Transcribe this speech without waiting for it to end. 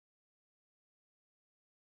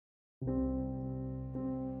To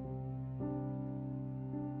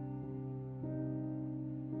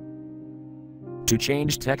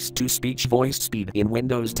change text-to-speech voice speed in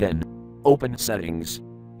Windows 10, open Settings.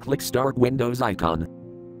 Click Start Windows icon.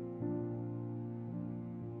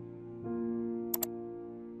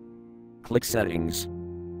 Click Settings.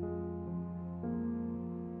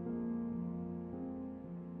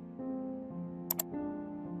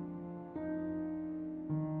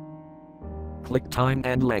 Click Time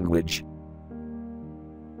and Language.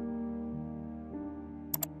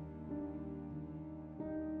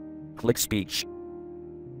 Click Speech.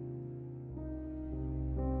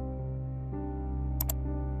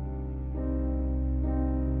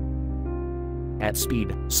 At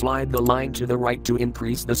speed, slide the line to the right to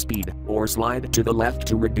increase the speed, or slide to the left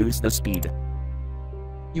to reduce the speed.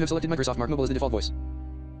 You have selected Microsoft Mark Mobile as the default voice.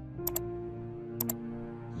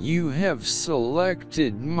 You have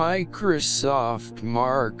selected Microsoft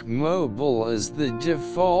Mark Mobile as the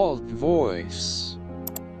default voice.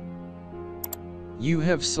 You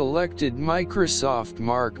have selected Microsoft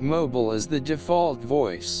Mark Mobile as the default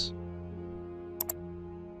voice.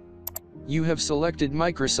 You have selected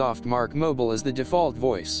Microsoft Mark Mobile as the default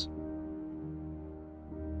voice.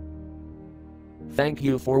 Thank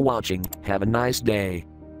you for watching. Have a nice day.